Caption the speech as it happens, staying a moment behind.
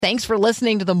Thanks for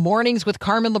listening to the Mornings with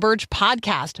Carmen LaBerge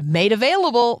podcast, made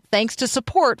available thanks to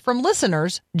support from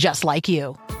listeners just like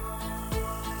you.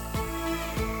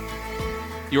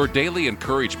 Your daily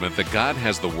encouragement that God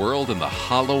has the world in the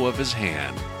hollow of his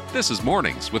hand. This is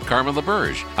Mornings with Carmen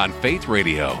LaBerge on Faith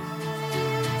Radio.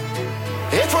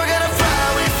 If we're gonna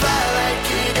fly, we fly like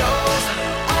eagles,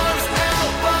 arms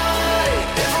out wide.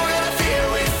 If we're gonna fear,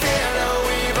 we fear no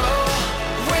evil.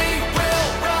 We will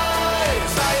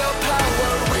rise. By your power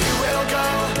we will go.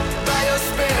 By your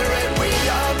spirit we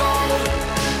are bold.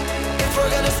 If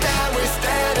we're gonna stand, we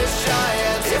stand as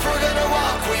giants. If we're gonna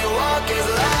walk, we walk as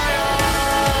lions.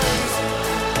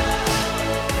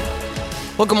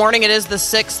 Well, good morning. It is the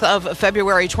 6th of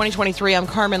February, 2023. I'm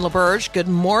Carmen LaBerge. Good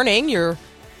morning. You're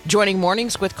joining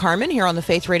Mornings with Carmen here on the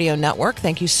Faith Radio Network.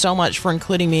 Thank you so much for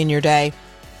including me in your day.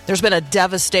 There's been a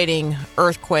devastating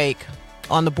earthquake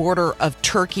on the border of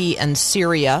Turkey and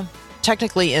Syria,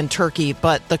 technically in Turkey,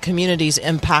 but the communities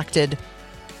impacted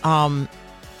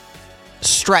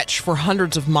stretch for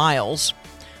hundreds of miles.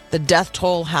 The death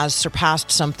toll has surpassed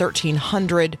some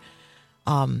 1,300.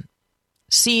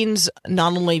 Scenes,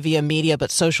 not only via media,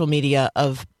 but social media,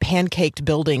 of pancaked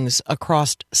buildings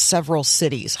across several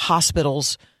cities,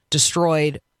 hospitals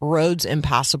destroyed, roads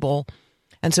impassable.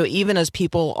 And so even as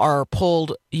people are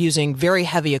pulled using very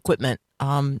heavy equipment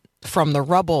from the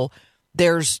rubble,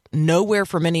 there's nowhere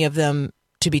for many of them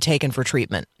to be taken for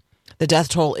treatment. The death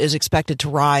toll is expected to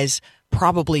rise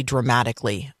probably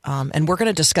dramatically. And we're going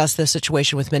to discuss this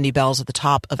situation with Mindy Belz at the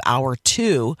top of hour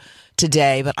 2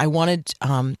 today. But I wanted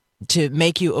to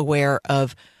make you aware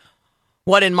of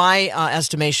what, in my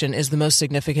estimation, is the most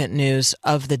significant news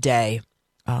of the day.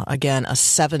 Again, a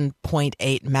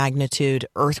 7.8 magnitude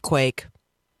earthquake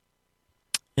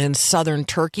in southern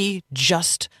Turkey,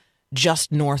 just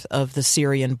north of the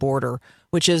Syrian border,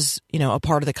 which is, a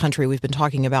part of the country we've been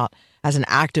talking about as an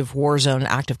active war zone,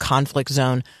 active conflict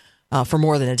zone for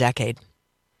more than a decade.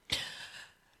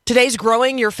 Today's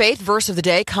Growing Your Faith verse of the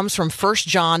day comes from 1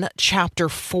 John chapter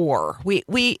 4.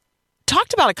 We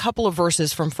talked about a couple of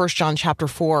verses from 1 John chapter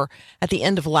 4 at the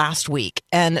end of last week.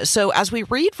 And so as we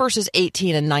read verses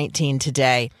 18 and 19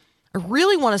 today, I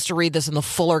really want us to read this in the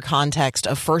fuller context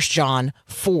of 1 John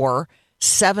 4,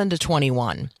 7 to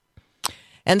 21.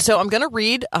 And so I'm going to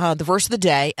read the verse of the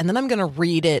day, and then I'm going to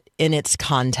read it in its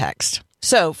context.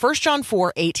 So 1 John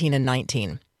 4, 18 and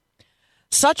 19.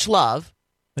 Such love,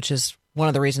 which is one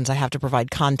of the reasons I have to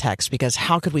provide context, because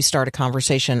how could we start a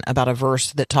conversation about a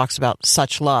verse that talks about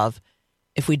such love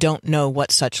if we don't know what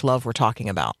such love we're talking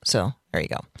about? So there you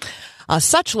go.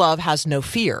 Such love has no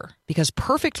fear, because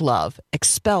perfect love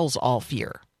expels all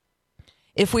fear.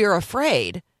 If we are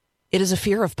afraid, it is a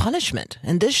fear of punishment,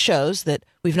 and this shows that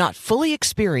we've not fully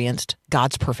experienced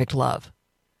God's perfect love.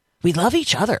 We love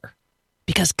each other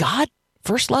because God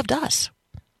first loved us.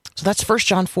 So that's 1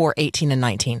 John 4, 18 and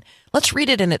 19. Let's read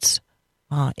it in its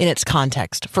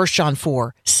context. 1 John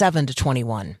 4, 7 to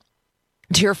 21.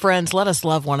 Dear friends, let us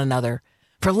love one another,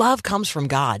 for love comes from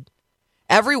God.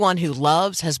 Everyone who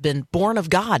loves has been born of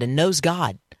God and knows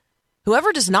God.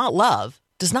 Whoever does not love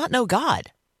does not know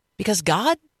God, because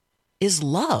God is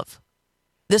love.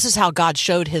 This is how God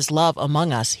showed his love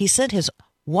among us. He sent his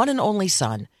one and only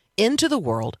Son into the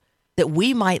world that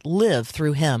we might live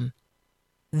through him.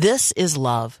 This is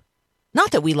love.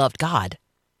 Not that we loved God,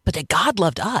 but that God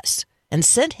loved us and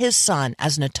sent his Son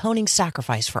as an atoning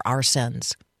sacrifice for our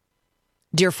sins.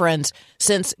 Dear friends,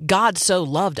 since God so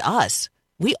loved us,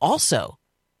 we also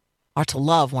are to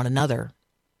love one another.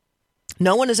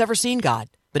 No one has ever seen God,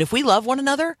 but if we love one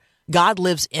another, God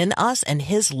lives in us and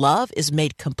his love is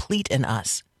made complete in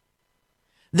us.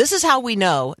 This is how we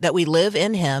know that we live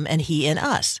in him and he in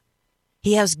us.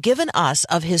 He has given us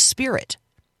of his Spirit,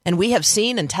 and we have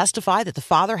seen and testify that the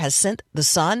Father has sent the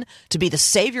Son to be the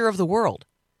Savior of the world.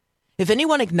 If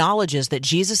anyone acknowledges that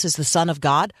Jesus is the Son of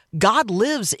God, God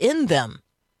lives in them,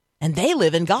 and they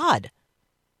live in God.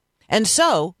 And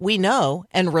so we know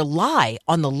and rely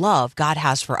on the love God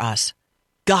has for us.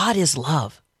 God is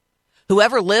love.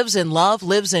 Whoever lives in love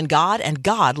lives in God, and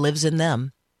God lives in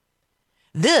them.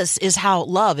 This is how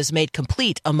love is made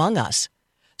complete among us,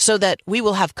 so that we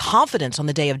will have confidence on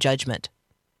the day of judgment.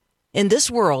 In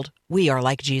this world, we are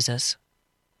like Jesus.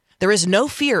 There is no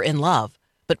fear in love,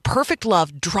 but perfect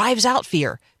love drives out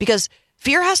fear, because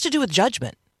fear has to do with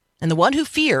judgment, and the one who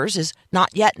fears is not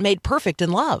yet made perfect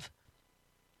in love.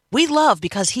 We love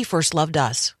because he first loved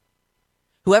us.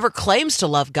 Whoever claims to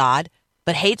love God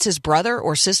but hates his brother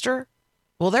or sister,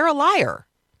 well, they're a liar.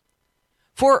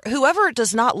 For whoever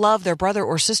does not love their brother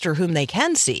or sister whom they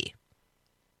can see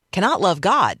cannot love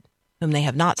God whom they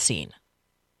have not seen.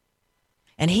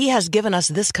 And he has given us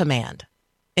this command: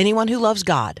 anyone who loves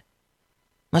God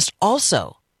must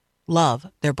also love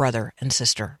their brother and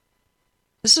sister.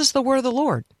 This is the word of the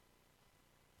Lord.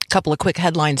 A couple of quick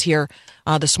headlines here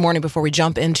this morning before we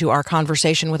jump into our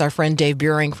conversation with our friend Dave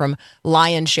Buehring from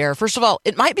Lion Share. First of all,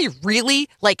 it might be really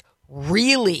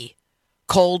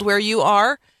cold where you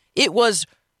are. It was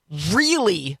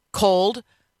really cold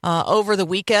over the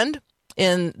weekend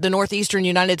in the northeastern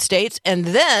United States, and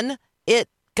then it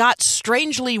got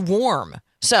strangely warm.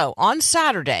 So on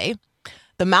Saturday,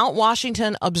 the Mount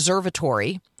Washington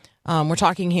Observatory, we're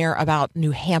talking here about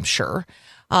New Hampshire,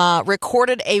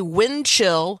 recorded a wind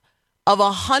chill of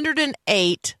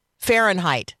 108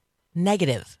 Fahrenheit,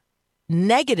 negative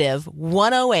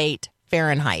 108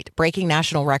 Fahrenheit, breaking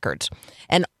national records.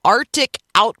 An Arctic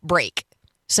outbreak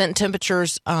sent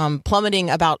temperatures plummeting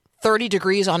about 30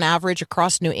 degrees on average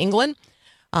across New England.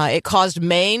 It caused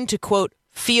Maine to, quote,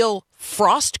 feel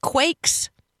frost quakes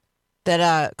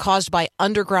that caused by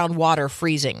underground water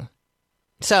freezing.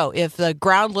 So if the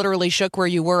ground literally shook where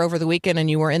you were over the weekend and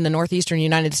you were in the northeastern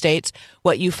United States,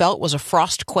 what you felt was a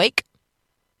frost quake.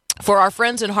 For our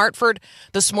friends in Hartford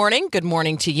this morning, good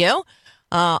morning to you.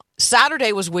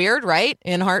 Saturday was weird, right?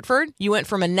 In Hartford, you went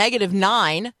from a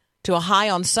 -9 to a high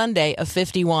on Sunday of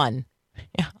 51.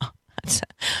 Yeah,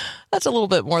 that's a little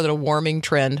bit more than a warming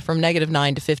trend, from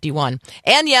 -9 to 51.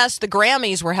 And yes, the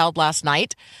Grammys were held last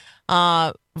night.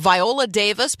 Viola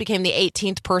Davis became the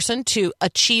 18th person to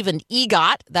achieve an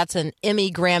EGOT. That's an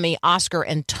Emmy, Grammy, Oscar,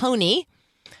 and Tony.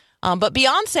 But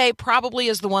Beyonce probably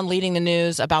is the one leading the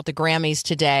news about the Grammys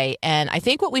today. And I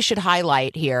think what we should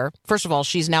highlight here, first of all,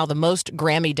 she's now the most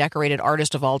Grammy-decorated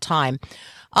artist of all time.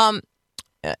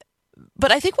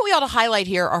 But I think what we ought to highlight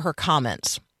here are her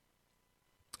comments.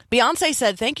 Beyonce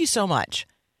said, "Thank you so much.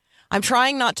 I'm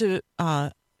trying not to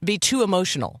be too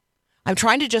emotional. I'm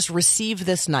trying to just receive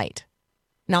this night."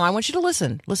 Now, I want you to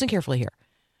listen. Listen carefully here.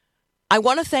 "I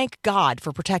want to thank God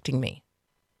for protecting me.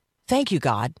 Thank you,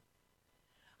 God.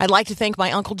 I'd like to thank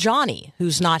my Uncle Johnny,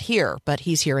 who's not here, but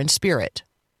he's here in spirit.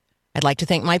 I'd like to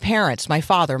thank my parents, my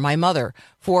father, my mother,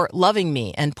 for loving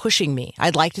me and pushing me.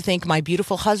 I'd like to thank my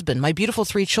beautiful husband, my beautiful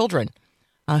 3 children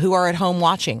who are at home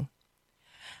watching.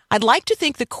 I'd like to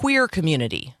thank the queer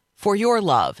community for your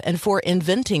love and for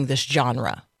inventing this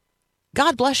genre.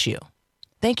 God bless you.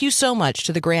 Thank you so much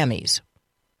to the Grammys.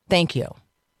 Thank you."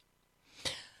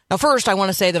 Now, first, I want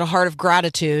to say that a heart of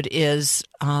gratitude is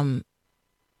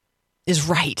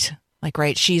right. Like,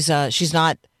 right? She's not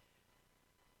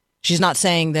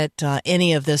saying that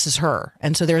any of this is her,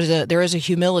 and so there is a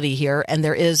humility here, and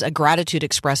there is a gratitude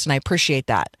expressed, and I appreciate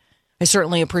that. I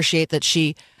certainly appreciate that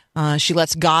she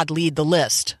lets God lead the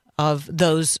list of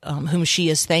those whom she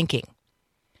is thanking.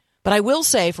 But I will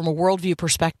say, from a worldview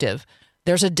perspective,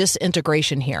 there's a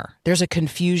disintegration here. There's a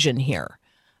confusion here.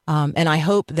 And I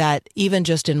hope that even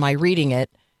just in my reading it,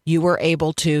 you were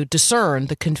able to discern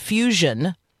the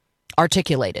confusion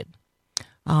articulated.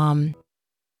 Every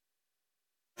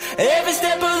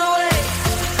step of the way,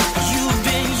 you've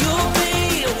been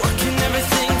working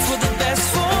everything for the best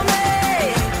for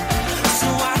me. So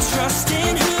I trust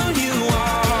in who you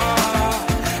are.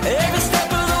 Every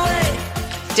step of the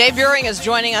way. Dave Buehring is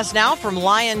joining us now from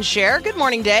Lion Share. Good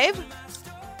morning, Dave.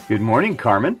 Good morning,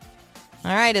 Carmen.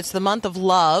 All right, it's the month of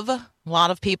love. A lot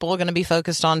of people are going to be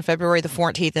focused on February the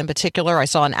 14th in particular. I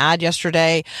saw an ad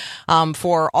yesterday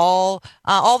for all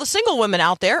the single women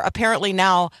out there, apparently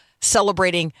now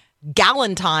celebrating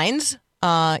Galentine's,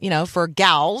 for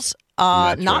gals,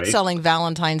 not right. selling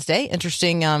Valentine's Day.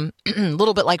 Interesting, a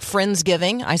little bit like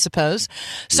Friendsgiving, I suppose.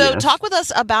 So Yes. Talk with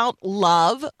us about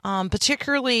love,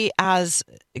 particularly as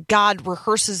God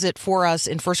rehearses it for us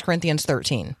in 1 Corinthians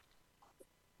 13.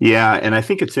 Yeah, and I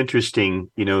think it's interesting,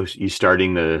 you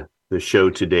starting the show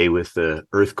today with the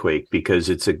earthquake, because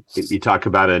you talk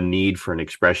about a need for an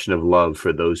expression of love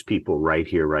for those people right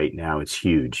here, right now. It's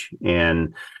huge.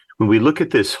 And when we look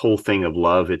at this whole thing of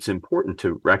love, it's important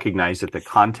to recognize that the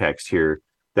context here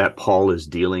that Paul is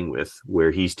dealing with,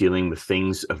 where he's dealing with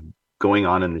things of going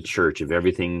on in the church, of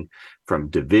everything from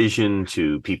division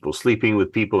to people sleeping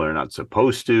with people they're not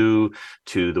supposed to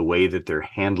the way that they're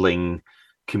handling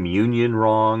communion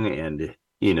wrong and,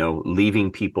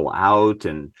 leaving people out.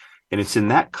 And it's in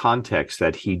that context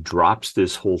that he drops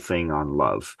this whole thing on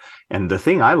love. And the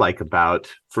thing I like about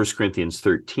 1 Corinthians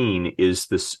 13 is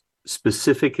this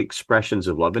specific expressions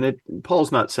of love. And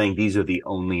Paul's not saying these are the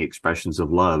only expressions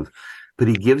of love, but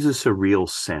he gives us a real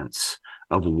sense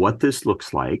of what this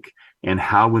looks like and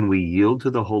how, when we yield to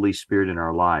the Holy Spirit in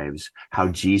our lives, how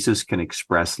Jesus can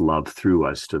express love through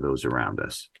us to those around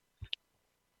us.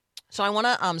 So I want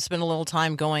to spend a little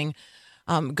time going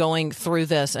going through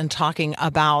this and talking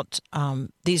about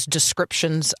these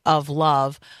descriptions of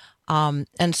love.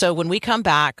 And so when we come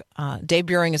back, Dave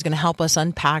Buehring is going to help us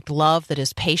unpack love that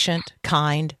is patient,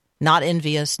 kind, not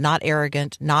envious, not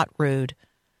arrogant, not rude.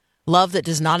 Love that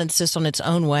does not insist on its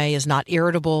own way, is not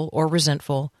irritable or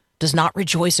resentful, does not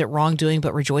rejoice at wrongdoing,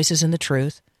 but rejoices in the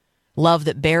truth. Love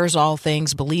that bears all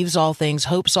things, believes all things,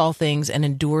 hopes all things, and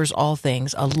endures all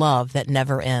things. A love that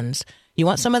never ends. You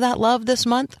want some of that love this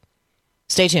month?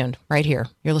 Stay tuned right here.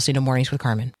 You're listening to Mornings with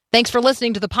Carmen. Thanks for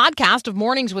listening to the podcast of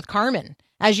Mornings with Carmen.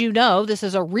 As you know, this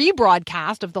is a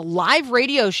rebroadcast of the live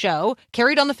radio show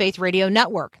carried on the Faith Radio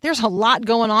Network. There's a lot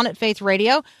going on at Faith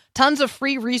Radio. Tons of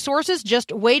free resources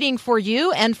just waiting for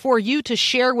you and for you to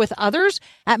share with others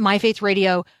at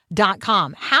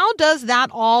myfaithradio.com. How does that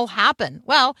all happen?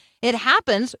 Well, it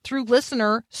happens through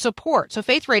listener support. So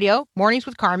Faith Radio, Mornings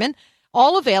with Carmen,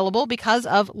 all available because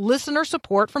of listener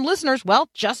support from listeners, well,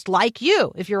 just like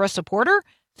you. If you're a supporter,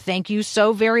 thank you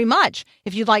so very much.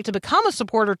 If you'd like to become a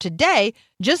supporter today,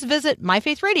 just visit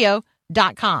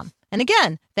myfaithradio.com. And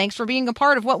again, thanks for being a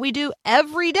part of what we do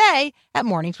every day at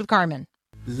Mornings with Carmen.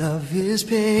 Love is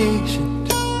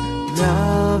patient,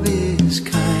 love is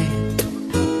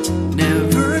kind,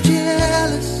 never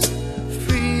jealous,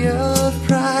 free of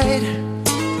pride.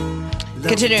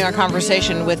 Continuing our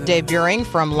conversation with Dave Buehring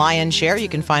from Lionshare. You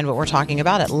can find what we're talking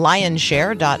about at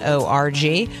lionshare.org.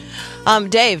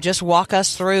 Dave, just walk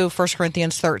us through 1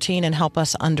 Corinthians 13 and help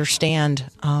us understand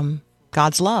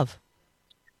God's love.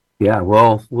 Yeah,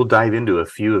 well, we'll dive into a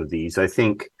few of these. I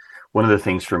think one of the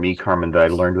things for me, Carmen, that I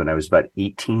learned when I was about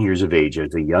 18 years of age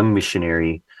as a young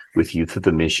missionary with Youth of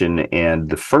the Mission, and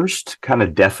the first kind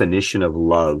of definition of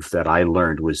love that I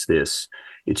learned was this: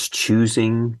 it's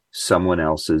choosing someone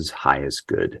else's highest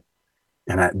good.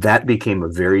 And that became a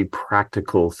very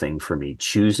practical thing for me,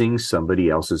 choosing somebody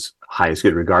else's highest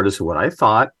good, regardless of what I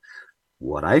thought,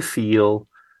 what I feel,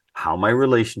 how my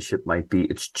relationship might be.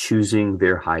 It's choosing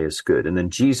their highest good. And then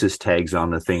Jesus tags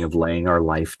on the thing of laying our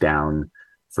life down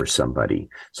for somebody.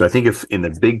 So I think if in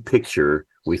the big picture,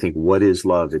 we think, what is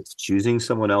love? It's choosing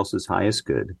someone else's highest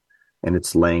good, and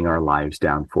it's laying our lives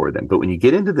down for them. But when you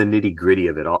get into the nitty gritty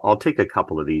of it, I'll take a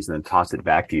couple of these and then toss it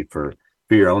back to you for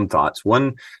your own thoughts.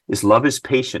 One is love is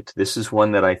patient. This is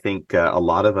one that I think a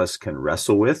lot of us can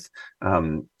wrestle with.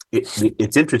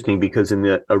 It's interesting because in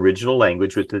the original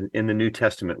language in the New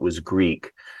Testament was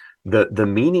Greek. The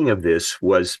meaning of this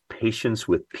was patience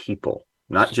with people,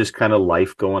 not just kind of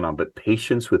life going on, but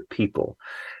patience with people.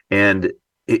 And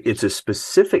it's a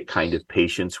specific kind of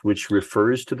patience which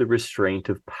refers to the restraint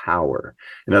of power.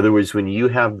 In other words, when you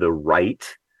have the right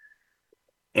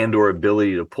and or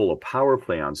ability to pull a power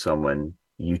play on someone,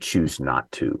 you choose not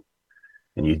to.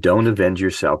 And you don't avenge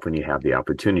yourself when you have the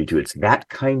opportunity to. It's that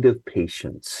kind of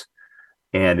patience.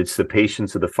 And it's the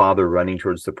patience of the father running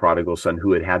towards the prodigal son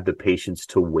who had the patience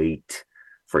to wait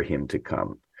for him to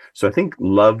come. So I think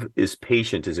love is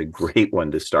patient is a great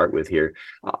one to start with here.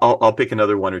 I'll pick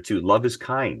another one or two. Love is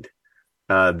kind.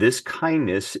 This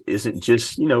kindness isn't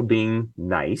just, being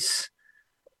nice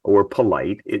or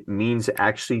polite. It means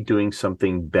actually doing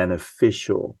something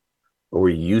beneficial or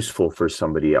useful for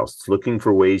somebody else. It's looking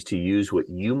for ways to use what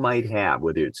you might have,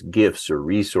 whether it's gifts or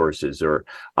resources or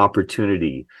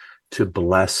opportunity, to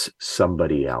bless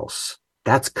somebody else.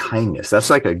 That's kindness. That's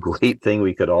like a great thing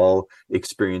we could all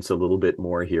experience a little bit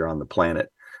more here on the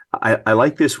planet. I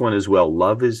like this one as well.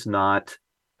 Love is not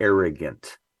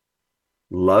arrogant.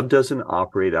 Love doesn't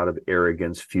operate out of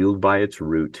arrogance fueled by its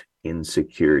root,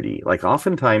 insecurity. Like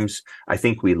oftentimes, I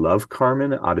think we love,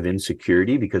 Carmen, out of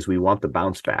insecurity because we want the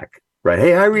bounce back, right?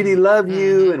 Hey, I really love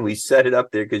you. And we set it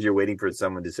up there because you're waiting for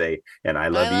someone to say, and I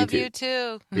love you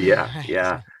too. Yeah,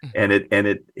 yeah. And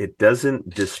it doesn't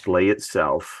display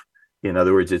itself. In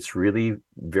other words, it's really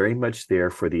very much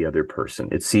there for the other person.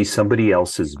 It sees somebody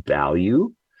else's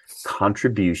value,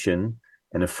 contribution,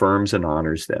 and affirms and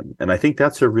honors them. And I think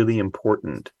that's a really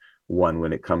important one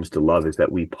when it comes to love, is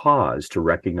that we pause to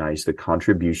recognize the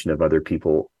contribution of other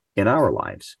people in our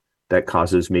lives. That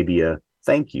causes maybe a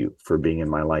thank you for being in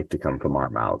my life to come from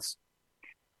our mouths.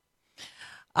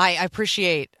 I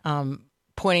appreciate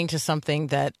pointing to something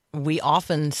that we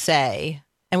often say.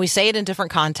 And we say it in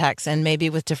different contexts and maybe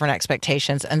with different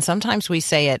expectations. And sometimes we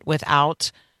say it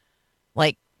without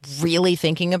really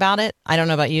thinking about it. I don't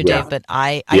know about you, Dave, but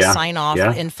I sign off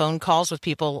in phone calls with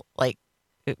people, like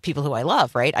people who I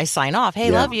love, right? I sign off, hey,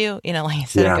 love you,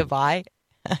 instead of goodbye.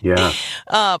 Yeah.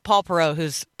 Paul Perot,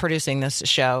 who's producing this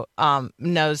show,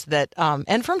 knows that.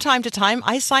 And from time to time,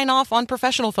 I sign off on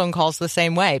professional phone calls the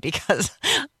same way because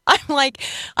I'm like,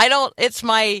 it's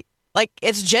my Like,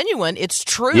 it's genuine, it's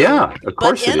true. Yeah, of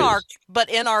course it is. But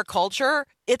in our culture,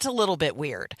 it's a little bit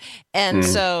weird. And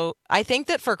so I think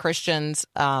that for Christians,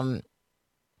 not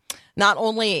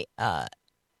only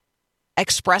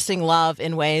expressing love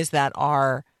in ways that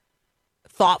are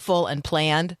thoughtful and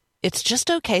planned, it's just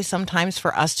okay sometimes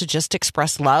for us to just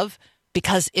express love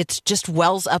because it's just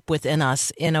wells up within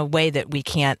us in a way that we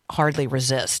can't hardly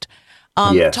resist.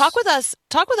 Yes. Talk with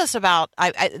us about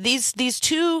these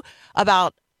two,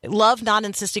 about love not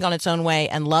insisting on its own way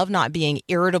and love not being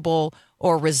irritable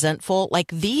or resentful. Like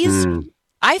these,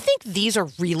 I think these are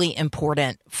really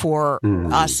important for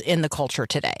us in the culture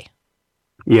today.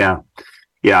 Yeah.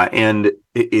 Yeah. And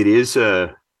it is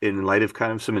in light of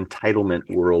kind of some entitlement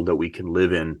world that we can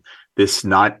live in, this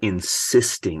not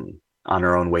insisting on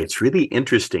our own way. It's really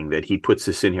interesting that he puts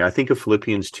this in here. I think of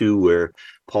Philippians 2, where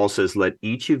Paul says, let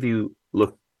each of you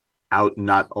look out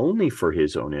not only for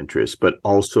his own interests, but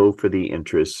also for the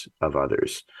interests of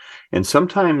others. And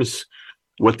sometimes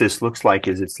what this looks like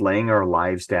is it's laying our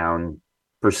lives down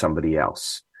for somebody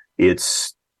else.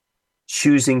 It's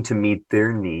choosing to meet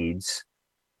their needs,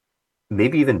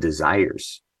 maybe even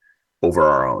desires, over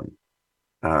our own.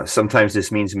 Sometimes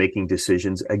this means making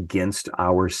decisions against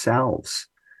ourselves.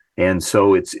 And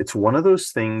so it's one of those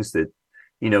things that,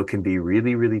 can be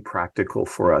really, really practical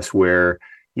for us, where,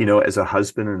 as a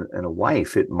husband and a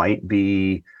wife, it might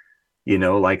be,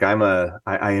 like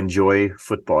I enjoy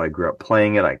football. I grew up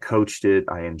playing it. I coached it.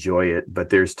 I enjoy it.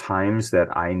 But there's times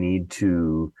that I need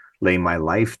to lay my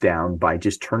life down by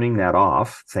just turning that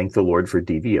off. Thank the Lord for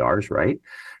DVRs, right?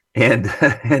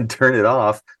 And turn it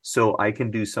off so I can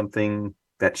do something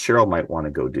that Cheryl might want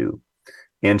to go do.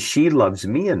 And she loves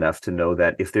me enough to know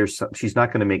that if she's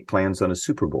not going to make plans on a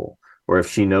Super Bowl, or if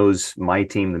she knows my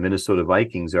team, the Minnesota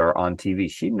Vikings, are on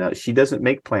TV, she doesn't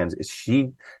make plans.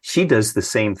 She does the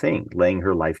same thing, laying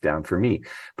her life down for me.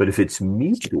 But if it's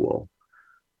mutual,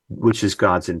 which is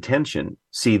God's intention,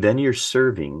 see, then you're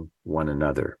serving one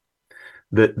another.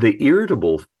 The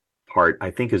irritable part,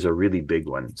 I think, is a really big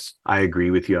one. I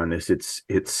agree with you on this.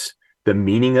 It's the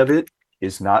meaning of it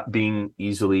is not being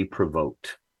easily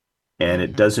provoked, and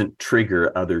it doesn't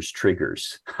trigger others'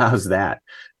 triggers. How's that?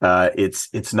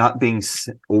 It's not being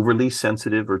overly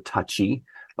sensitive or touchy.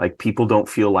 Like, people don't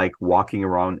feel like walking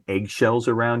around eggshells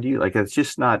around you. Like, it's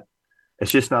just not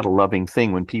a loving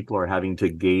thing when people are having to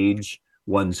gauge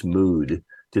one's mood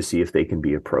to see if they can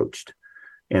be approached.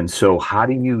 And so how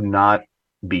do you not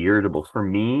be irritable? For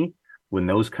me, when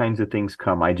those kinds of things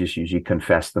come, I just usually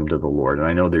confess them to the Lord. And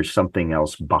I know there's something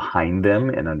else behind them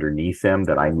and underneath them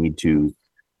that I need to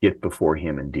get before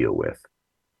him and deal with.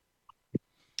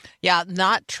 Yeah,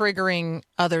 not triggering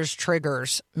others'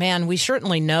 triggers. Man, we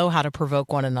certainly know how to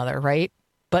provoke one another, right?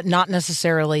 But not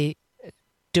necessarily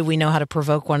do we know how to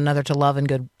provoke one another to love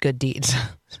and good deeds.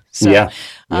 So,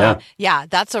 yeah,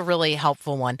 that's a really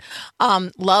helpful one.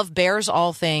 Love bears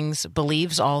all things,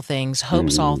 believes all things,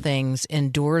 hopes all things,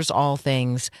 endures all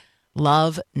things.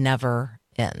 Love never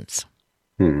ends.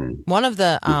 One of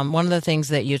the things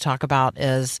that you talk about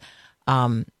is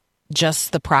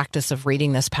just the practice of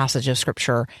reading this passage of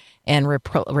Scripture and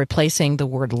replacing the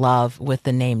word love with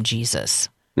the name Jesus.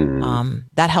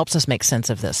 That helps us make sense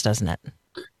of this, doesn't it?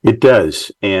 It does.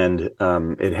 And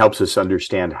it helps us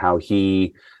understand how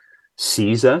he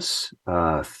sees us,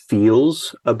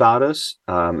 feels about us.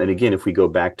 And again, if we go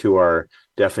back to our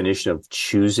definition of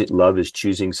love is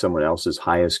choosing someone else's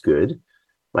highest good,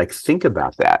 like, think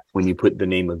about that when you put the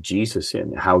name of Jesus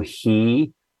in, how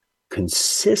he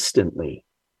consistently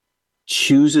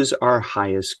chooses our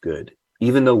highest good,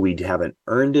 even though we haven't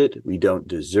earned it, we don't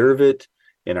deserve it,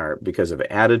 because of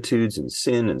attitudes and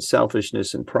sin and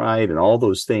selfishness and pride and all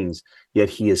those things, yet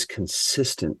he is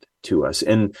consistent to us.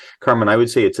 And Carmen, I would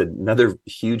say it's another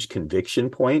huge conviction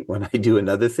point when I do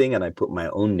another thing and I put my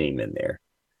own name in there.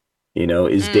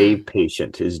 Is Dave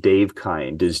patient? Is Dave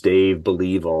kind? Does Dave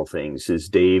believe all things? Is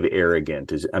Dave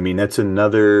arrogant? That's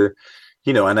another,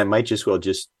 and I might just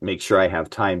make sure I have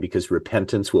time, because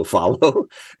repentance will follow.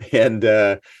 And,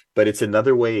 but it's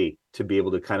another way to be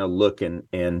able to kind of look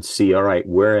and see, all right,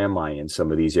 where am I in some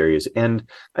of these areas? And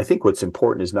I think what's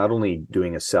important is not only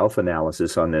doing a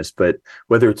self-analysis on this, but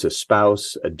whether it's a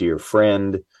spouse, a dear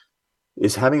friend,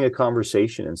 is having a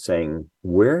conversation and saying,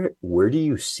 where do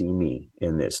you see me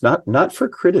in this? Not for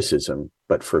criticism,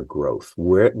 but for growth.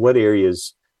 What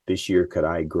areas this year could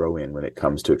I grow in when it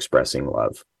comes to expressing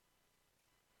love?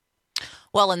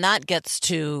 Well, and that gets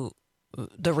to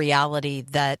the reality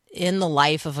that in the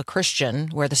life of a Christian,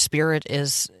 where the Spirit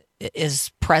is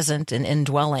present and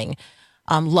indwelling,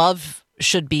 love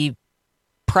should be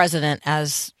present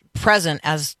as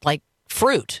like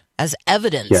fruit, as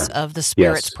evidence of the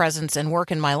Spirit's presence and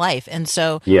work in my life. And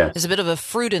so there's a bit of a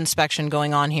fruit inspection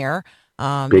going on here,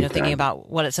 thinking about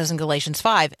what it says in Galatians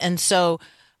 5. And so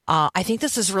I think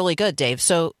this is really good, Dave.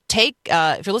 So take,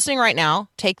 if you're listening right now,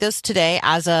 take this today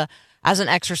as an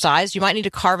exercise. You might need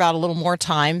to carve out a little more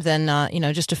time than,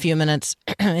 just a few minutes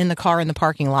in the car in the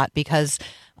parking lot, because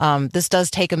this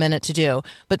does take a minute to do.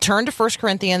 But turn to 1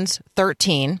 Corinthians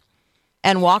 13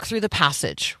 and walk through the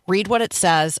passage. Read what it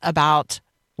says about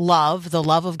love, the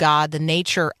love of God, the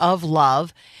nature of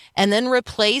love, and then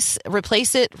replace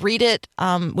it, read it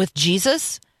with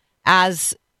Jesus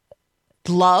as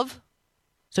love.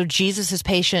 So Jesus is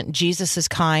patient, Jesus is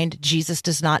kind, Jesus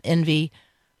does not envy,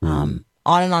 on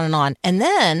and on and on. And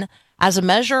then, as a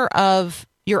measure of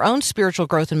your own spiritual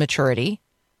growth and maturity,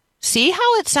 see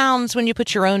how it sounds when you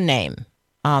put your own name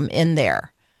in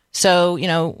there. So,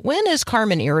 when is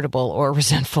Carmen irritable or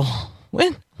resentful?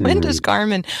 When does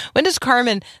Carmen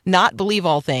not believe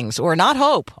all things, or not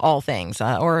hope all things,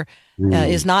 or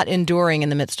is not enduring in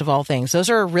the midst of all things? Those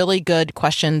are really good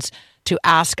questions to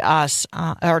ask us,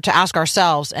 or to ask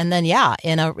ourselves, and then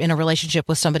in a relationship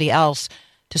with somebody else,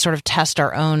 to sort of test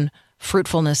our own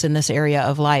fruitfulness in this area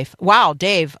of life. Wow,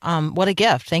 Dave, what a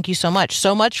gift! Thank you so much.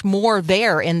 So much more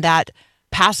there in that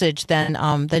passage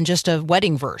than just a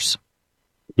wedding verse.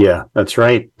 Yeah, that's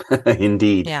right.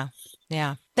 Indeed.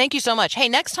 Yeah. Thank you so much. Hey,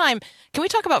 next time, can we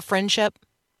talk about friendship?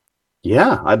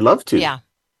 Yeah, I'd love to. Yeah.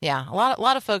 A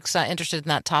lot of folks interested in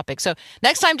that topic. So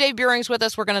next time Dave Buehring's with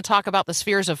us, we're going to talk about the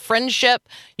spheres of friendship.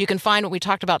 You can find what we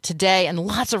talked about today and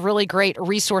lots of really great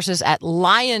resources at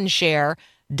lionshare.org.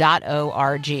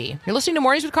 You're listening to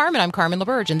Mornings with Carmen. I'm Carmen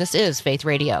LaBerge, and this is Faith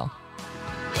Radio.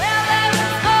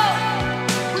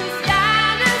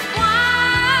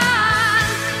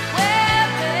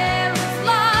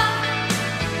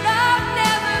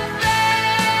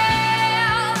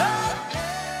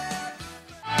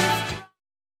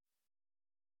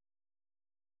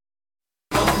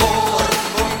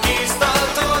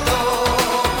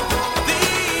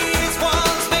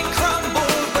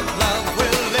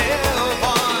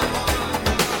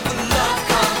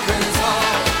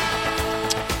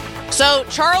 So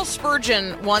Charles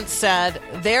Spurgeon once said,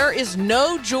 "There is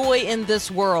no joy in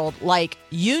this world like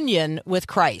union with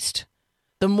Christ.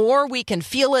 The more we can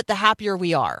feel it, the happier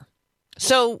we are."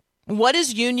 So what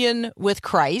is union with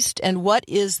Christ, and what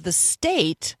is the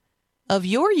state of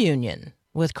your union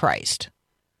with Christ?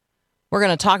 We're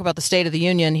going to talk about the State of the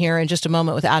Union here in just a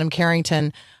moment with Adam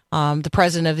Carrington. The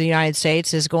President of the United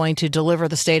States is going to deliver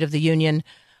the State of the Union.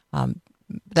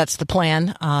 That's the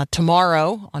plan,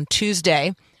 tomorrow on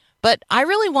Tuesday. But I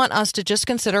really want us to just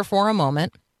consider for a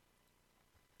moment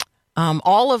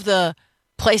all of the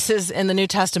places in the New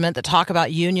Testament that talk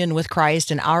about union with Christ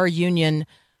and our union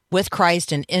with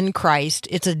Christ and in Christ.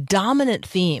 It's a dominant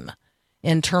theme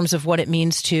in terms of what it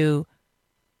means to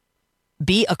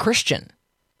be a Christian,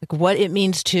 like what it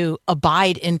means to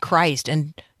abide in Christ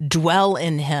and dwell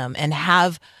in Him and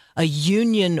have a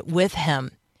union with Him.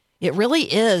 It really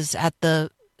is at the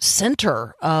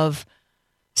center of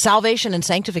salvation and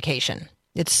sanctification.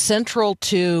 It's central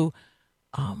to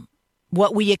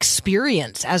what we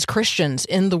experience as Christians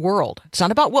in the world. It's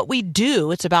not about what we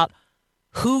do. It's about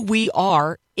who we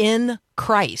are in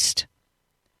Christ.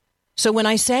 So when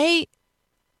I say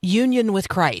union with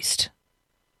Christ,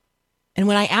 and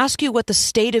when I ask you what the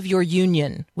state of your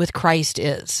union with Christ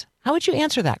is, how would you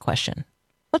answer that question?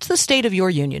 What's the state of your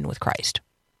union with Christ?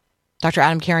 Dr.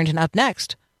 Adam Carrington up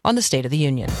next on the State of the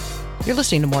Union. You're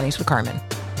listening to Mornings with Carmen.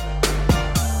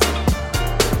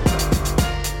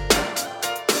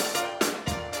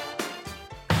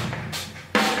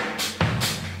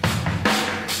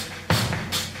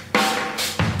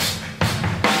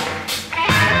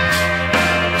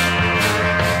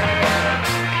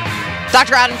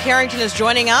 Dr. Adam Carrington is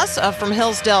joining us from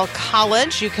Hillsdale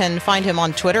College. You can find him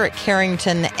on Twitter at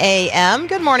Carrington AM.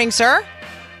 Good morning, sir.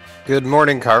 Good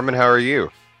morning, Carmen. How are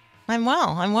you? I'm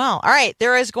well. All right.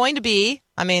 There is going to be,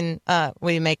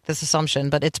 we make this assumption,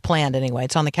 but it's planned anyway.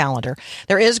 It's on the calendar.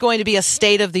 There is going to be a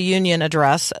State of the Union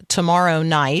address tomorrow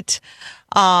night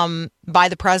by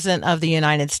the President of the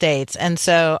United States. And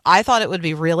so I thought it would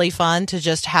be really fun to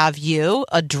just have you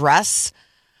address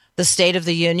the State of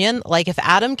the Union. Like if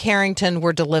Adam Carrington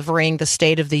were delivering the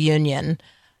State of the Union,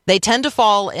 they tend to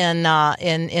fall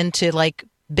into like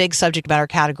big subject matter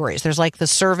categories. There's like the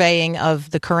surveying of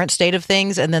the current state of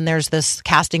things, and then there's this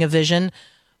casting a vision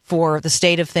for the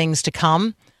state of things to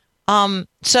come.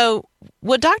 So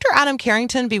would Dr. Adam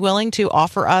Carrington be willing to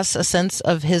offer us a sense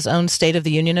of his own State of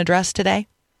the Union address today?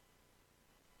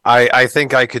 I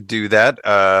think I could do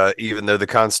that, even though the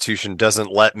Constitution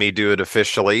doesn't let me do it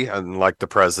officially, unlike the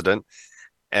president.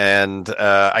 And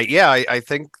I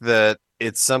think that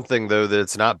it's something, though, that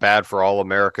it's not bad for all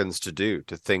Americans to do,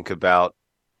 to think about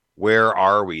where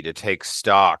are we, to take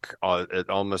stock,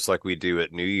 almost like we do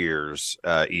at New Year's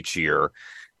each year.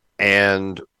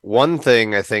 And one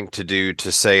thing I think to do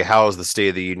to say, how is the State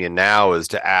of the Union now, is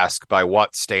to ask by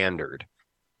what standard?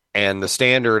 And the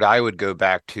standard I would go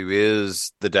back to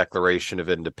is the Declaration of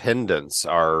Independence,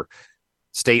 our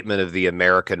statement of the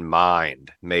American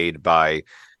mind made by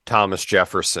Thomas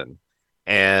Jefferson.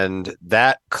 And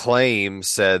that claim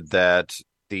said that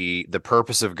the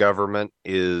purpose of government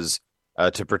is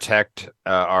to protect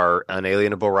our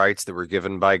unalienable rights that were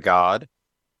given by God,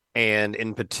 and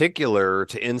in particular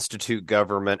to institute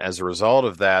government as a result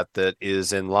of that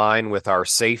is in line with our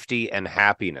safety and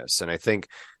happiness. And I think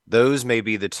those may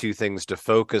be the two things to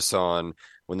focus on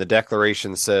when the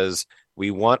Declaration says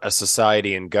we want a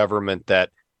society and government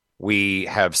that we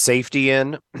have safety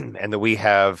in, and that we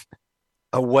have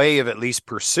a way of at least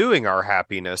pursuing our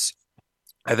happiness.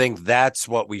 I think that's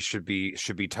what we should be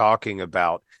talking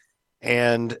about.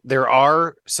 And there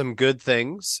are some good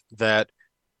things that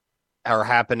are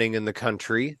happening in the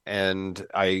country, and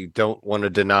I don't want to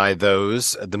deny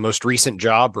those. The most recent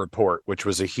job report, which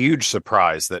was a huge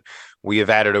surprise, that we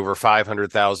have added over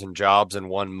 500,000 jobs in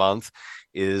 1 month,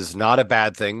 is not a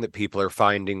bad thing, that people are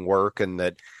finding work and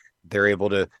that they're able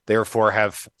to therefore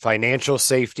have financial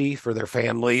safety for their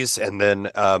families, and then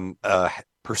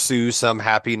pursue some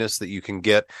happiness that you can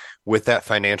get with that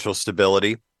financial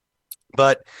stability.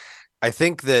 But I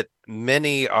think that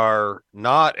many are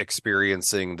not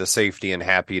experiencing the safety and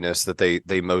happiness that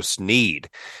they most need.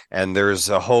 And there's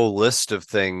a whole list of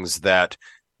things that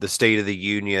the State of the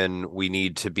Union we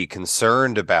need to be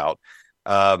concerned about.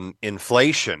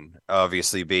 Inflation,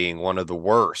 obviously, being one of the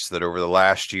worst, that over the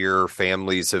last year,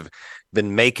 families have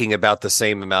been making about the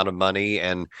same amount of money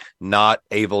and not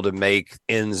able to make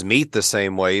ends meet the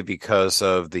same way because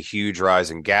of the huge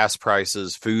rise in gas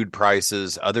prices, food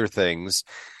prices, other things.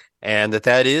 And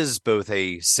that is both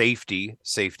a safety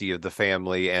of the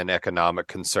family and economic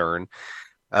concern.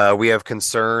 We have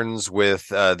concerns with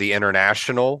the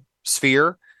international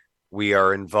sphere. We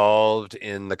are involved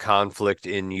in the conflict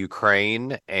in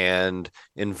Ukraine, and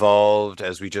involved,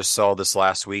 as we just saw this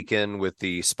last weekend, with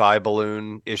the spy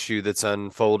balloon issue that's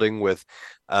unfolding, with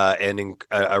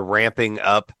a ramping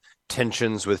up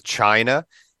tensions with China.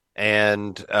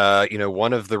 And,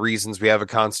 one of the reasons we have a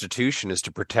constitution is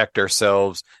to protect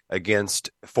ourselves against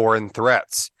foreign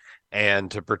threats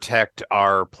and to protect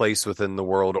our place within the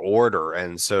world order.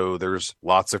 And so there's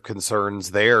lots of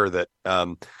concerns there that,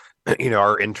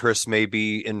 our interests may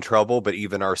be in trouble, but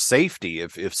even our safety,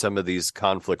 if some of these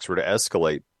conflicts were to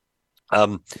escalate.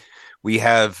 We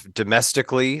have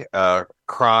domestically,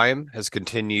 crime has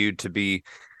continued to be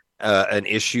an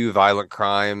issue. Violent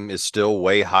crime is still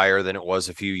way higher than it was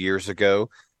a few years ago,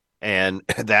 and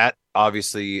that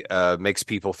obviously makes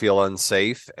people feel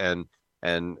unsafe and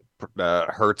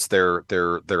hurts their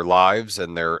lives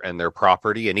and their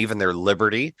property and even their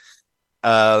liberty.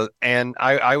 And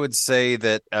I would say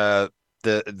that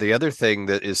the other thing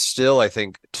that is still, I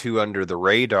think, too under the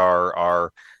radar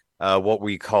are what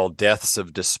we call deaths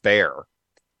of despair.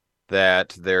 That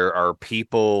there are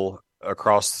people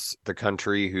across the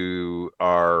country who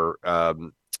are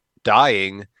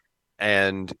dying,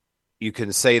 and you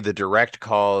can say the direct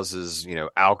cause is,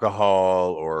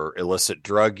 alcohol or illicit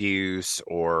drug use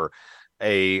or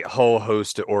a whole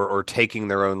host, or taking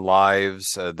their own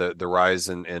lives. The rise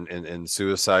in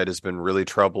suicide has been really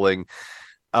troubling.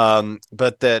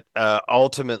 But that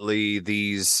ultimately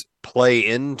these play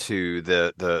into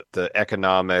the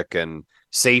economic and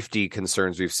safety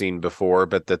concerns we've seen before,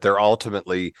 but that they're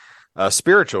ultimately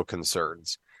spiritual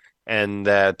concerns, and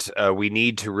that we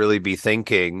need to really be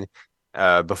thinking,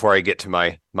 before I get to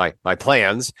my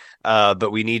plans,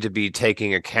 but we need to be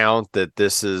taking account that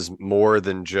this is more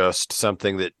than just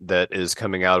something that is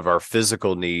coming out of our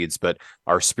physical needs, but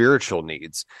our spiritual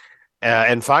needs.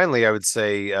 And finally, I would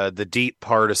say the deep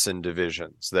partisan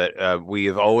divisions, that we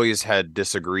have always had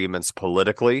disagreements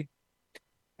politically,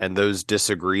 and those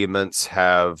disagreements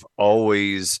have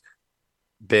always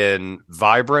been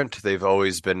vibrant. They've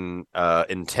always been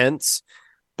intense,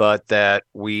 but that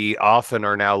we often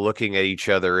are now looking at each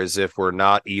other as if we're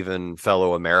not even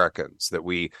fellow Americans, that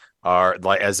we are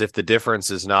as if the difference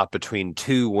is not between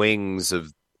two wings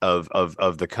of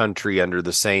the country under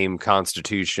the same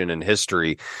constitution and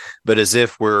history, but as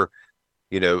if we're,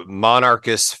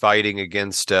 monarchists fighting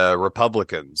against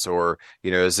Republicans, or,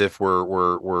 as if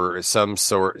we're some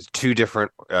sort two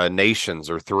different nations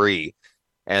or three.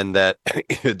 and that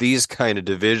these kind of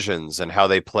divisions and how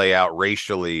they play out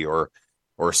racially or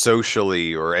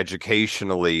socially or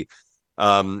educationally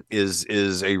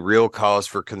is a real cause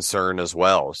for concern as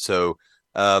well. So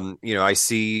I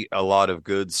see a lot of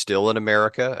good still in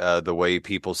America, the way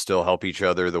people still help each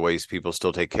other, the ways people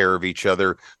still take care of each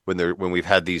other when we've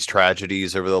had these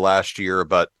tragedies over the last year.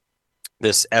 But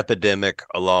this epidemic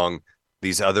along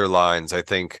these other lines, I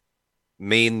think,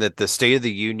 mean that the State of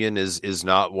the Union is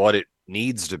not what it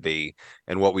needs to be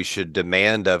and what we should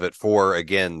demand of it for,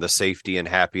 again, the safety and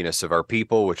happiness of our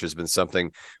people, which has been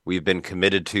something we've been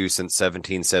committed to since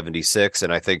 1776,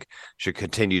 and I think should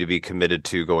continue to be committed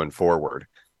to going forward.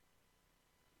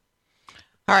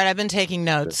 All right, I've been taking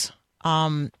notes.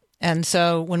 And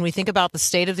so when we think about the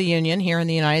State of the Union here in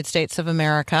the United States of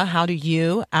America, how do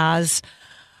you as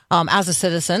a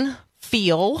citizen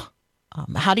feel?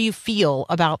 How do you feel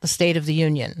about the State of the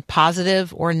Union?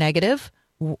 Positive or negative?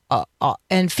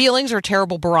 And feelings are a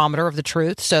terrible barometer of the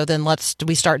truth. So then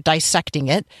we start dissecting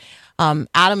it.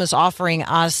 Adam is offering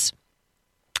us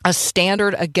a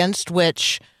standard against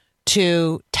which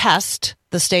to test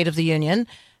the State of the Union.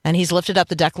 And he's lifted up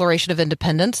the Declaration of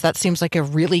Independence. That seems like a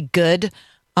really good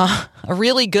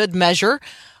measure.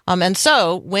 And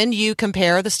so when you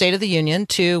compare the State of the Union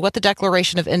to what the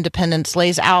Declaration of Independence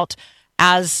lays out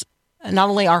as not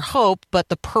only our hope, but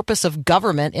the purpose of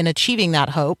government in achieving that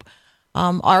hope,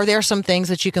 are there some things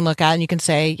that you can look at and you can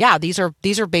say, yeah, these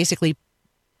are basically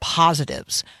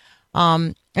positives?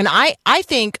 And I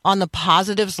think on the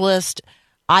positives list,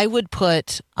 I would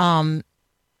put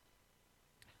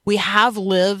we have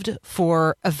lived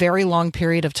for a very long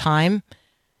period of time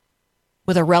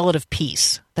with a relative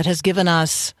peace that has given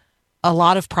us a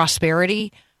lot of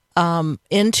prosperity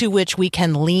into which we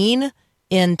can lean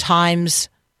in times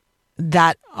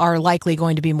that are likely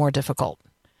going to be more difficult.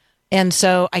 And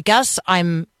so I guess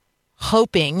I'm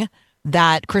hoping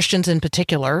that Christians in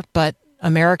particular, but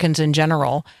Americans in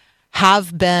general,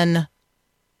 have been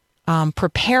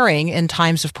preparing in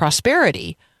times of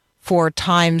prosperity for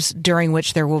times during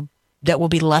which that will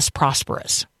be less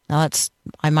prosperous. Now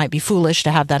I might be foolish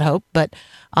to have that hope, but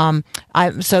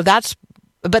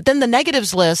but then the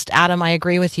negatives list, Adam, I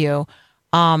agree with you.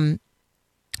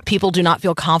 People do not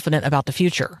feel confident about the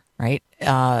future, right?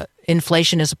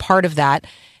 Inflation is a part of that.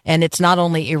 And it's not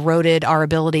only eroded our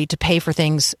ability to pay for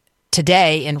things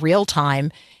today in real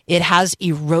time, it has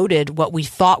eroded what we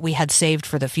thought we had saved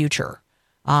for the future.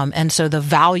 And so the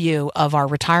value of our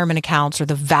retirement accounts or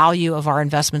the value of our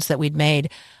investments that we'd made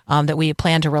that we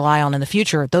plan to rely on in the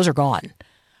future, those are gone.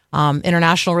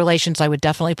 International relations, I would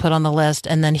definitely put on the list.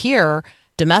 And then here,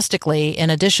 domestically, in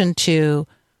addition to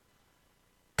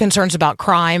concerns about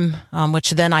crime,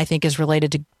 which then I think is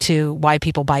related to why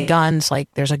people buy guns. Like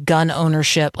there's a gun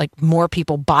ownership, like more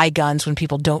people buy guns when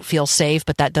people don't feel safe,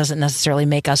 but that doesn't necessarily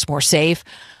make us more safe.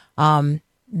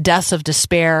 Deaths of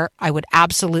despair, I would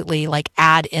absolutely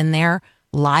add in there.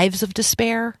 Lives of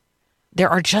despair. There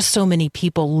are just so many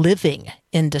people living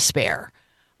in despair.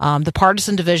 The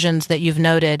partisan divisions that you've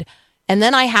noted. And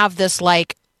then I have this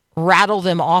rattle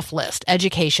them off list: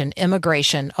 education,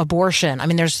 immigration, abortion. I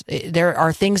mean, there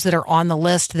are things that are on the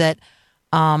list that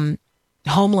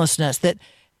homelessness that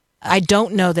I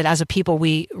don't know that as a people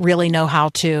we really know how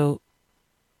to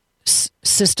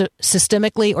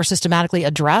systemically or systematically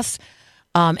address.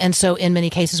 And so in many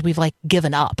cases we've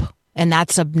given up, and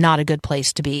that's not a good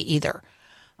place to be either.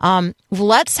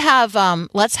 Let's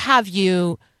have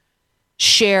you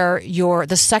share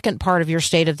the second part of your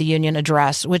State of the Union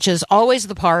address, which is always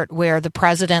the part where the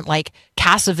president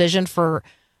casts a vision for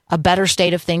a better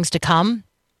state of things to come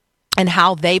and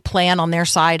how they plan on their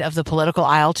side of the political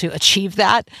aisle to achieve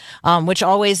that, which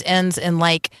always ends in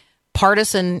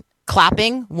partisan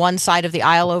clapping one side of the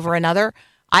aisle over another.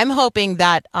 I'm hoping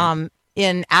that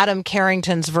in Adam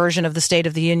Carrington's version of the State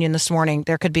of the Union this morning,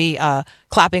 there could be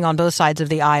clapping on both sides of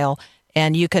the aisle,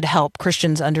 and you could help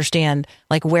Christians understand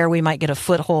where we might get a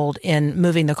foothold in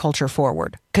moving the culture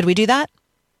forward. Could we do that?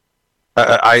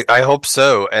 I hope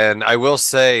so. And I will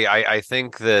say, I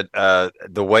think that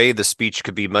the way the speech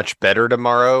could be much better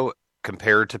tomorrow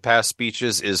compared to past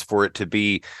speeches is for it to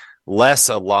be less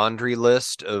a laundry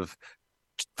list of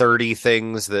 30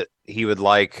 things that he would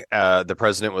like, the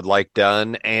president would like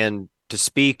done, and to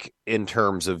speak in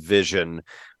terms of vision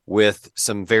with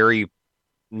some very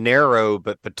narrow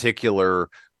but particular,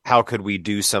 how could we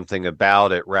do something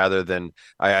about it, rather than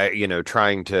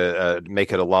trying to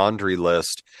make it a laundry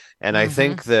list. And I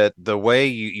think that the way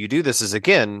you do this is,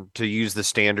 again, to use the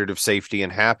standard of safety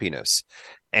and happiness.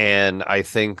 And I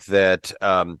think that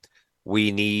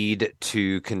We need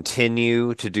to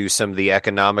continue to do some of the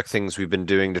economic things we've been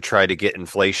doing to try to get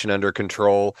inflation under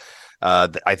control.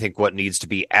 I think what needs to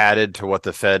be added to what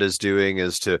the Fed is doing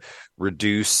is to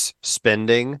reduce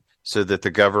spending so that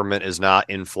the government is not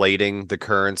inflating the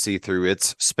currency through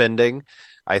its spending.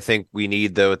 I think we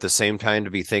need, though, at the same time,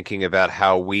 to be thinking about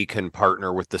how we can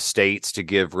partner with the states to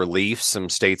give relief. Some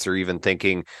states are even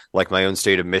thinking, like my own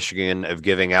state of Michigan, of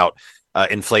giving out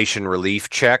inflation relief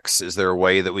checks. Is there a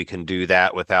way that we can do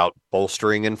that without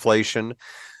bolstering inflation?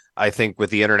 I think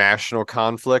with the international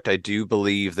conflict, I do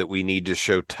believe that we need to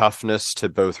show toughness to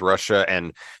both Russia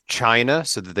and China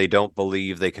so that they don't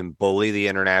believe they can bully the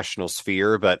international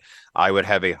sphere. But I would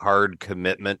have a hard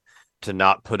commitment to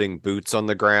not putting boots on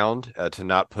the ground, to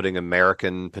not putting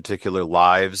American particular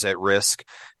lives at risk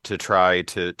to try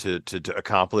to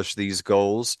accomplish these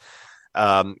goals.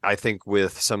 I think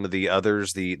with some of the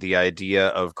others, the idea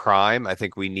of crime, I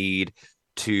think we need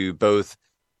to both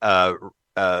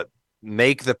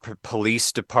make the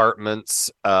police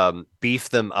departments, beef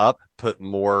them up, put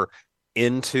more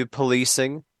into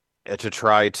policing to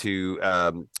try to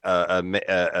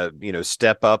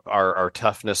step up our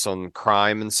toughness on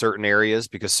crime in certain areas,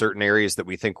 because certain areas that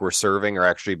we think we're serving are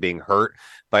actually being hurt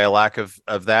by a lack of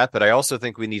that. But I also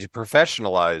think we need to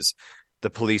professionalize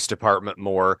the police department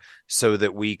more so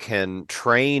that we can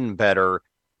train better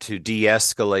to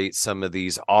de-escalate some of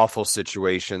these awful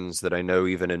situations that I know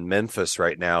even in Memphis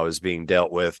right now is being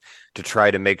dealt with, to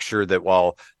try to make sure that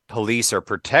while police are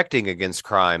protecting against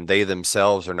crime, they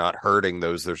themselves are not hurting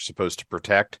those they're supposed to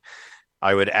protect.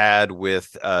 I would add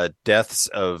with deaths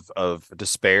of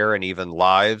despair and even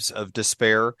lives of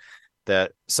despair,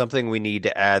 that something we need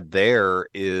to add there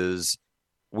is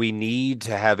we need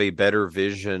to have a better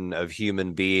vision of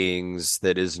human beings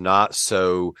that is not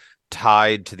so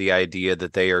tied to the idea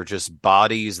that they are just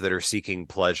bodies that are seeking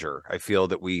pleasure. I feel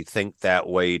that we think that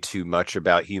way too much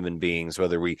about human beings,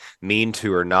 whether we mean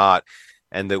to or not,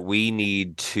 and that we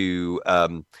need to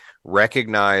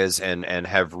recognize and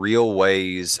have real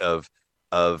ways of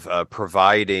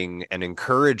providing and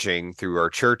encouraging through our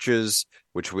churches,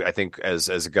 which I think as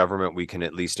a government we can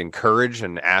at least encourage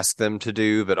and ask them to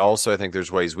do, but also I think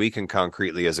there's ways we can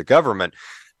concretely as a government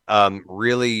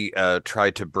really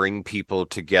try to bring people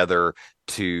together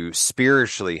to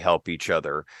spiritually help each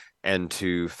other and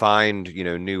to find,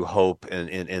 new hope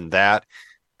in that.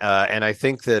 And I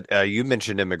think that you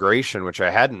mentioned immigration, which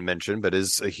I hadn't mentioned, but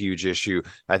is a huge issue.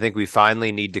 I think we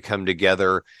finally need to come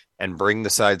together and bring the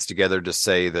sides together to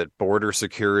say that border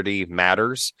security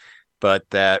matters, but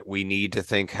that we need to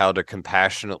think how to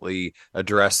compassionately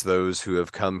address those who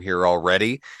have come here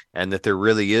already, and that there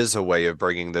really is a way of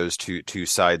bringing those two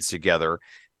sides together.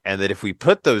 And that if we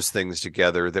put those things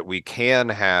together, that we can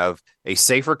have a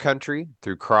safer country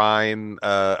through crime,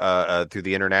 through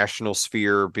the international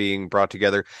sphere being brought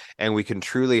together, and we can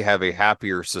truly have a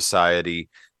happier society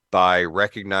by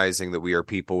recognizing that we are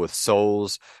people with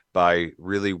souls, by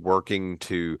really working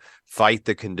to fight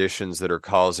the conditions that are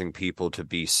causing people to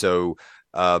be so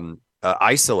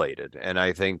isolated. And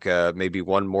I think maybe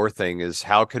one more thing is,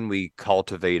 how can we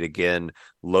cultivate again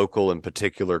local and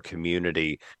particular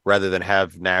community rather than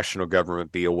have national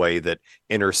government be a way that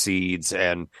intercedes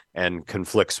and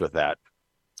conflicts with that?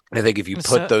 I think if you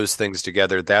put those things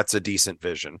together, that's a decent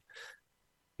vision.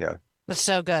 Yeah. That's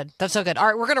so good. That's so good. All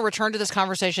right, we're going to return to this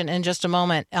conversation in just a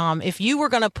moment. If you were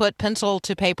going to put pencil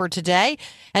to paper today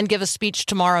and give a speech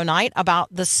tomorrow night about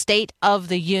the State of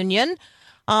the Union,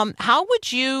 how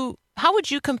would you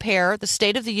compare the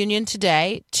State of the Union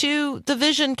today to the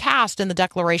vision cast in the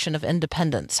Declaration of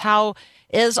Independence? How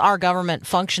is our government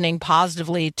functioning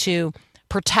positively to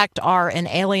protect our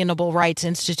inalienable rights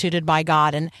instituted by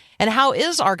God? And how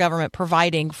is our government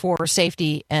providing for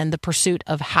safety and the pursuit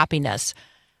of happiness?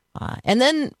 And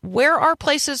then where are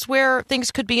places where things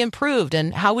could be improved?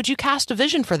 And how would you cast a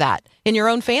vision for that in your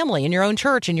own family, in your own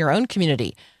church, in your own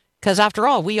community? Because after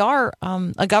all, we are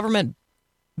a government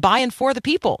by and for the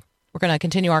people. We're going to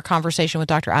continue our conversation with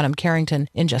Dr. Adam Carrington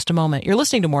in just a moment. You're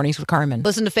listening to Mornings with Carmen.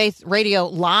 Listen to Faith Radio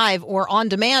live or on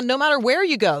demand, no matter where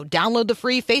you go. Download the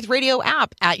free Faith Radio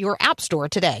app at your app store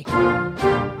today.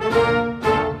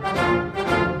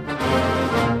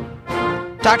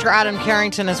 Dr. Adam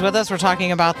Carrington is with us. We're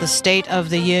talking about the State of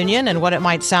the Union and what it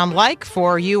might sound like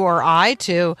for you or I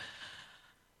to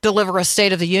deliver a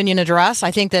State of the Union address. I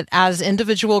think that as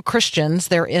individual Christians,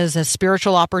 there is a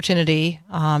spiritual opportunity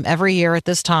every year at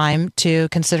this time to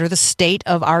consider the state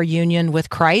of our union with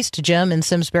Christ. Jim in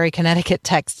Simsbury, Connecticut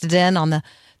texted in on the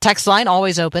text line,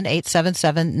 always open,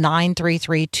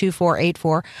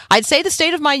 877-933-2484. I'd say the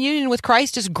state of my union with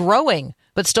Christ is growing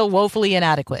but still woefully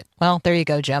inadequate. Well, there you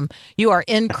go, Jim. You are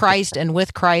in Christ and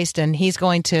with Christ, and he's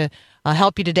going to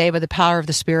help you today by the power of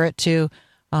the Spirit to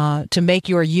make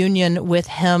your union with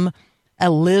him a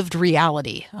lived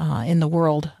reality in the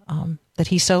world that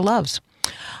he so loves.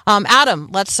 Adam,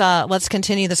 let's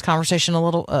continue this conversation a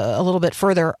little bit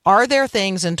further. Are there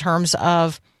things in terms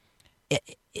of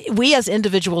we as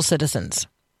individual citizens?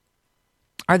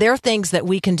 Are there things that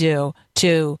we can do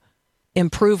to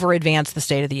improve or advance the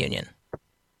State of the Union?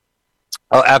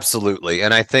 Oh, absolutely.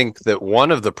 And I think that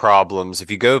one of the problems, if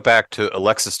you go back to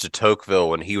Alexis de Tocqueville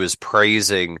when he was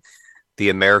praising the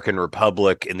American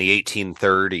Republic in the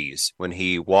 1830s, when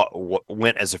he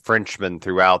went as a Frenchman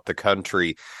throughout the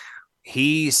country,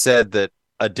 he said that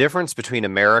a difference between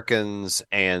Americans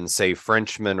and, say,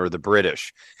 Frenchmen or the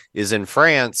British is in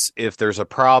France, if there's a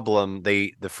problem,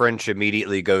 the French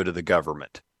immediately go to the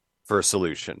government for a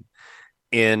solution.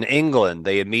 In England,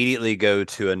 they immediately go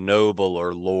to a noble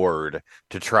or lord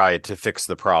to try to fix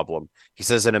the problem. He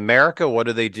says in America, what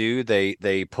do?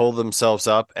 They pull themselves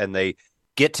up and they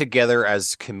get together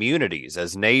as communities,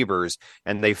 as neighbors,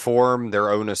 and they form their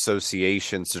own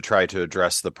associations to try to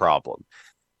address the problem.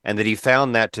 And that he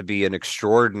found that to be an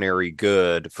extraordinary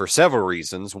good for several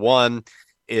reasons. One,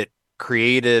 it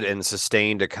created and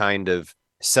sustained a kind of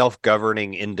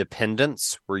self-governing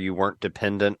independence where you were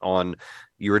dependent on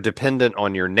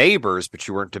your neighbors, but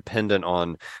you weren't dependent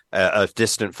on a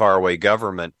distant, faraway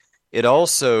government. It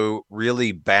also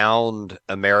really bound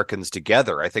Americans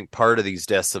together. I think part of these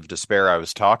deaths of despair I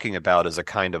was talking about is a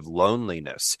kind of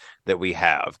loneliness that we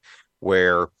have,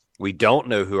 where we don't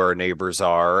know who our neighbors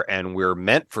are, and we're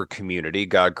meant for community.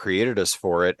 God created us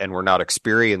for it, and we're not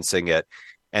experiencing it.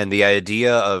 And the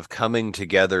idea of coming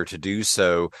together to do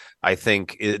so, I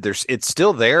think it's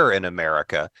still there in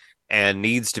America and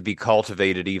needs to be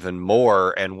cultivated even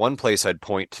more. And one place I'd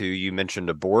point to, you mentioned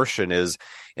abortion, is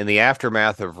in the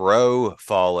aftermath of Roe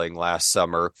falling last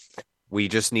summer, we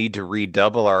just need to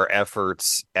redouble our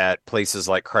efforts at places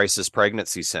like crisis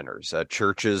pregnancy centers.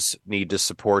 Churches need to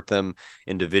support them.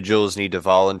 Individuals need to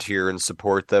volunteer and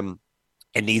support them.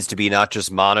 It needs to be not just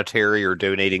monetary or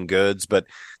donating goods, but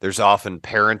there's often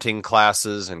parenting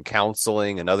classes and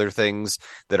counseling and other things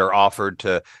that are offered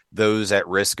to those at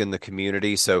risk in the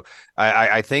community. So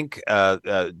I think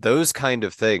those kind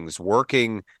of things,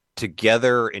 working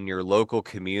together in your local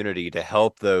community to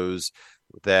help those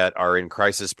that are in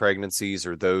crisis pregnancies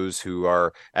or those who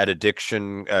are at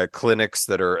addiction clinics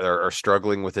that are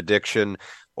struggling with addiction,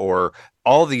 or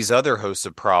all these other hosts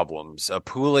of problems,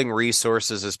 pooling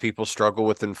resources as people struggle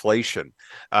with inflation.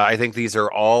 I think these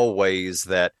are all ways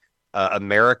that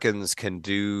Americans can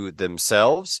do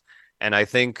themselves. And I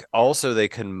think also they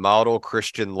can model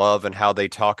Christian love in how they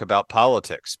talk about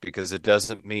politics, because it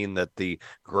doesn't mean that the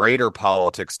greater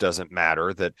politics doesn't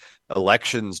matter, that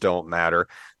elections don't matter.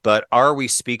 But are we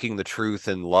speaking the truth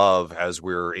in love as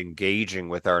we're engaging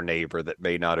with our neighbor that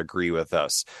may not agree with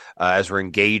us, as we're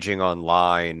engaging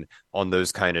online on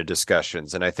those kind of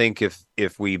discussions? And I think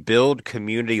if we build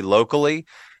community locally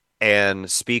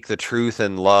and speak the truth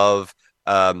in love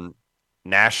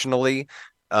nationally,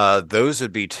 those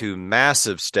would be two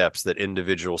massive steps that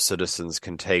individual citizens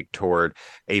can take toward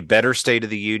a better State of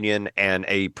the Union and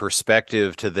a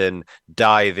perspective to then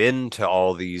dive into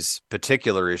all these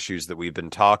particular issues that we've been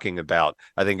talking about.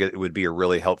 I think it would be a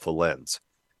really helpful lens.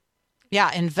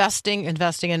 Yeah, investing. And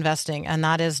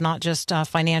that is not just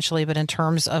financially, but in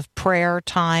terms of prayer,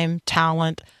 time,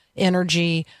 talent,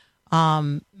 energy,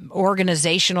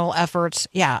 organizational efforts.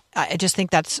 Yeah, I just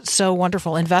think that's so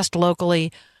wonderful. Invest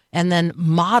locally. And then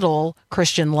model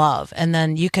Christian love. And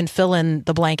then you can fill in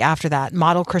the blank after that.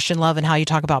 Model Christian love in how you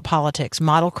talk about politics.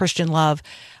 Model Christian love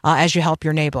as you help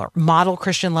your neighbor. Model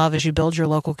Christian love as you build your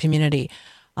local community.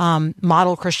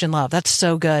 Model Christian love. That's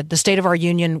so good. The state of our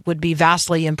union would be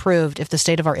vastly improved if the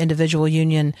state of our individual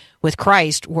union with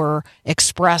Christ were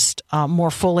expressed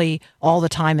more fully all the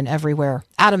time and everywhere.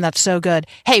 Adam, that's so good.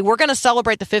 Hey, we're going to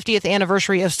celebrate the 50th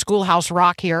anniversary of Schoolhouse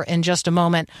Rock here in just a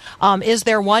moment. Is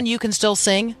there one you can still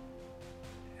sing?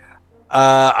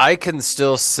 I can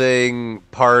still sing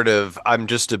part of I'm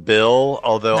Just a Bill,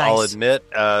 although nice. I'll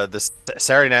admit the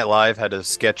Saturday Night Live had a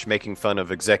sketch making fun of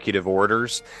executive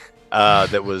orders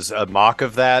that was a mock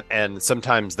of that, and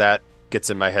sometimes that gets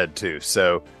in my head too.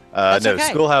 So no, okay.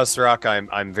 Schoolhouse Rock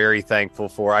I'm very thankful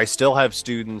for. I still have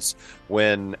students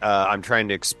when I'm trying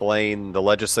to explain the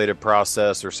legislative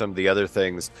process or some of the other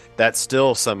things, that's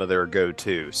still some of their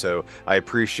go-to. So I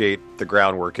appreciate the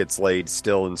groundwork it's laid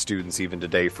still in students even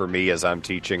today for me as I'm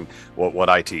teaching what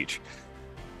I teach.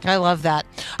 I love that.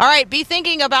 All right, be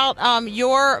thinking about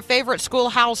your favorite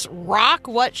Schoolhouse Rock.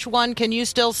 Which one can you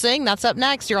still sing? That's up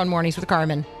next here on Mornings with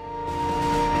Carmen.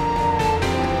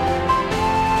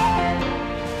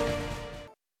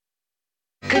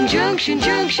 Conjunction,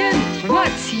 junction,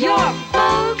 what's your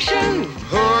function?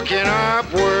 Hooking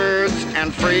up words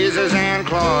and phrases and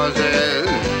clauses.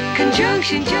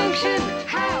 Conjunction, junction,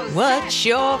 how's What's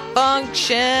your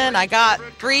function? I got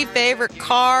 3 favorite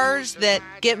cars that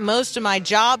get most of my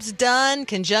jobs done.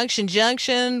 Conjunction,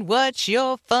 junction, what's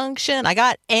your function? I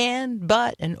got and,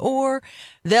 but, and or.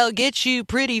 They'll get you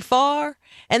pretty far.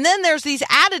 And then there's these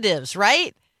additives,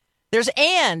 right? There's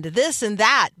and, this and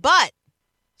that, but.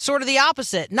 Sort of the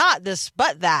opposite, not this,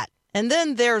 but that. And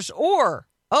then there's or,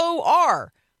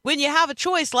 O-R. When you have a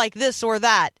choice like this or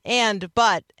that, and,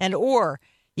 but, and or,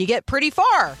 you get pretty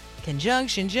far.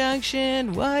 Conjunction,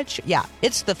 junction, what? Yeah,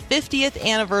 it's the 50th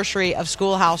anniversary of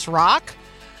Schoolhouse Rock.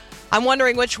 I'm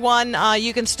wondering which one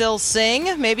you can still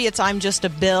sing. Maybe it's I'm Just a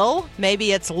Bill.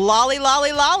 Maybe it's lolly,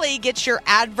 lolly, lolly. Get your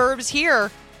adverbs here.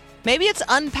 Maybe it's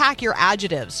unpack your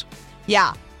adjectives.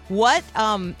 Yeah. What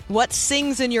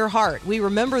sings in your heart? We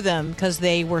remember them because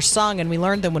they were sung and we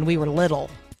learned them when we were little.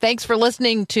 Thanks for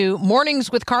listening to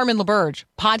Mornings with Carmen LaBerge.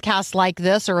 Podcasts like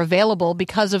this are available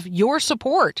because of your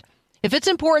support. If it's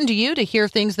important to you to hear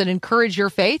things that encourage your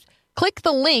faith, click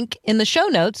the link in the show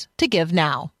notes to give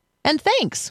now. And thanks.